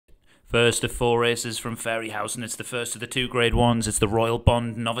First of 4 races from Fairyhouse, and it's the first of the 2 Grade 1s. It's the Royal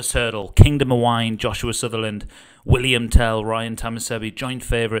Bond Novice Hurdle. Kingdom of Wine, Joshua Sutherland. William Tell, Ryan Tamasebi, joint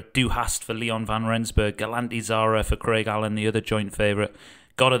favourite. Du Hast for Leon van Rensburg. Galanti Zara for Craig Allen, the other joint favourite.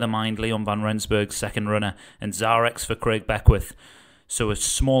 God of the Mind, Leon van Rensburg, second runner. And Zarex for Craig Beckwith. So a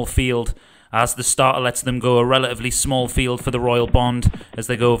small field. As the starter lets them go, a relatively small field for the Royal Bond as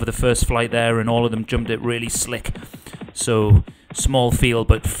they go over the first flight there, and all of them jumped it really slick. So small field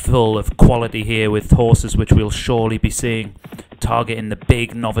but full of quality here with horses which we'll surely be seeing targeting the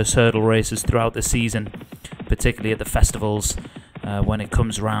big novice hurdle races throughout the season, particularly at the festivals when it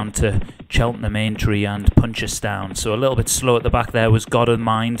comes round to Cheltenham Aintree and Punchestown. So a little bit slow at the back there was God of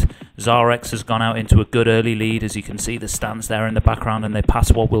Mind. Zarex has gone out into a good early lead, as you can see the stands there in the background, and they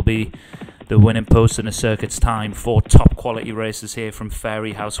pass what will be the winning post in a circuit's time. 4 top quality races here from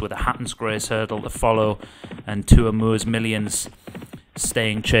Fairyhouse, with a Hatton's Grace hurdle to follow and 2 Amour's Millions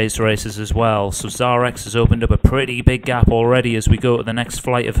staying chase races as well. So Zarex has opened up a pretty big gap already as we go to the next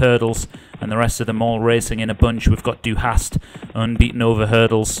flight of hurdles, and the rest of them all racing in a bunch. We've got Du Hast unbeaten over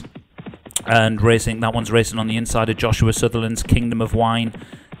hurdles and racing. That one's racing on the inside of Joshua Sutherland's Kingdom of Wine.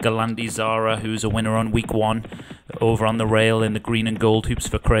 Galanti Zara, who's a winner on week 1, over on the rail in the green and gold hoops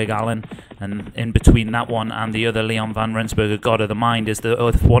for Craig Allen. And in between that one and the other, Leon van Rensburg, God of the Mind, is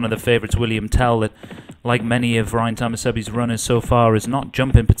one of the favourites, William Tell, that, like many of Ryan Tamasebi's runners so far, is not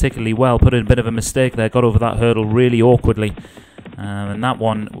jumping particularly well. Put in a bit of a mistake there, got over that hurdle really awkwardly. And that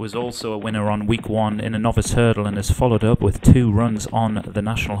one was also a winner on week 1 in a novice hurdle, and has followed up with 2 runs on the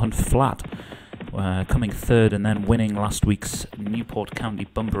National Hunt Flat. Coming third and then winning last week's Newport County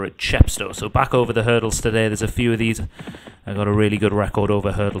bumper at Chepstow. So back over the hurdles today. There's a few of these. I've got a really good record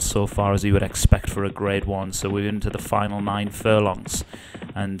over hurdles so far, as you would expect for a Grade 1. So we're into the final 9 furlongs.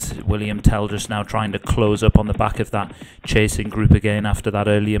 And William Tell just now trying to close up on the back of that chasing group again after that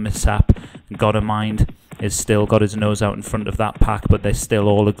earlier mishap. God of Mind is still got his nose out in front of that pack, but they're still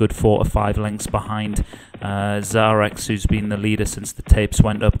all a good 4 to 5 lengths behind Zarex, who's been the leader since the tapes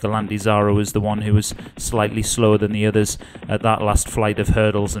went up. Galanti Zara was the one who was slightly slower than the others at that last flight of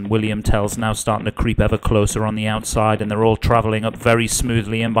hurdles, and William Tell's now starting to creep ever closer on the outside, and they're all travelling up very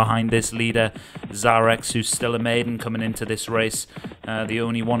smoothly in behind this leader, Zarex, who's still a maiden coming into this race, the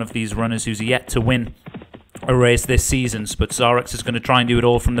only one of these runners who's yet to win a race this season. But Zarex is going to try and do it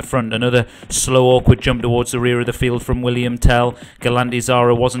all from the front. Another slow, awkward jump towards the rear of the field from William Tell. Galanti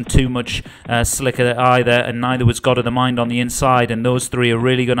Zara wasn't too much slicker either, and neither was God of the Mind on the inside, and those 3 are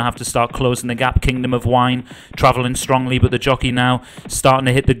really going to have to start closing the gap. Kingdom of Wine travelling strongly, but the jockey now starting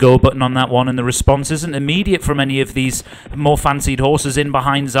to hit the go button on that one, and the response isn't immediate from any of these more fancied horses in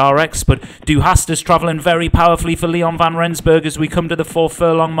behind Zarex. But Du Hast is travelling very powerfully for Leon van Rensburg as we come to the 4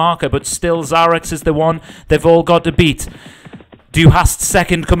 furlong marker, but still Zarex is the one they've all got to beat. Du Hast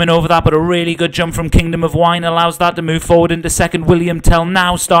second coming over that, but a really good jump from Kingdom of Wine allows that to move forward into second. William Tell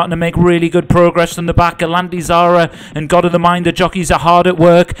now starting to make really good progress from the back. Galanti Zara and God of the Mind, the jockeys are hard at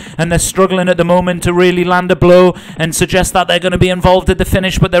work, and they're struggling at the moment to really land a blow and suggest that they're going to be involved at the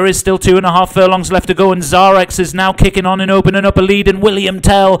finish, but there is still 2.5 furlongs left to go, and Zarex is now kicking on and opening up a lead, and William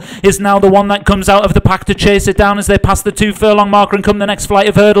Tell is now the one that comes out of the pack to chase it down as they pass the 2 furlong marker and come the next flight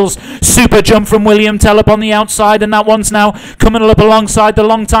of hurdles. Super jump from William Tell up on the outside, and that one's now coming up alongside the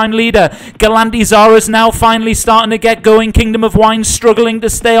long-time leader. Galanti Zara's now finally starting to get going. Kingdom of Wine struggling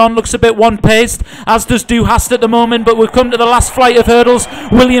to stay on, looks a bit one-paced, as does Du Hast at the moment, but we've come to the last flight of hurdles.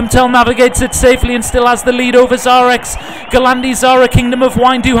 William Tell navigates it safely and still has the lead over Zarex. Galanti Zara, Kingdom of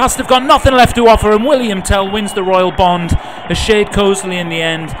Wine, Du Hast have got nothing left to offer, and William Tell wins the Royal Bond a shade cosily in the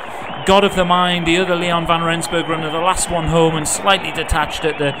end. God of the Mind, the other Leon van Rensburg runner, the last one home and slightly detached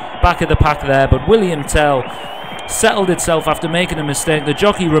at the back of the pack there, but William Tell settled itself after making a mistake. The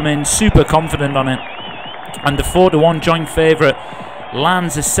jockey remains super confident on it, and the 4 to 1 joint favourite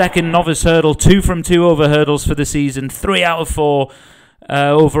lands a second novice hurdle. 2 from 2 over hurdles for the season, 3 out of 4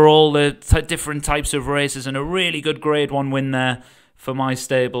 over all the different types of races, and a really good Grade 1 win there for my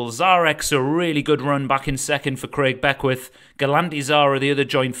stable. Zarex, a really good run back in second for Craig Beckwith. Galanti Zara, the other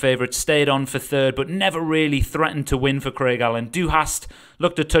joint favourite, stayed on for third, but never really threatened to win for Craig Allen. Du Hast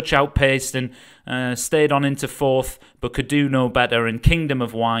looked a touch outpaced and stayed on into 4th, but could do no better. And Kingdom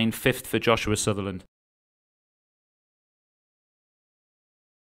of Wine, 5th for Joshua Sutherland.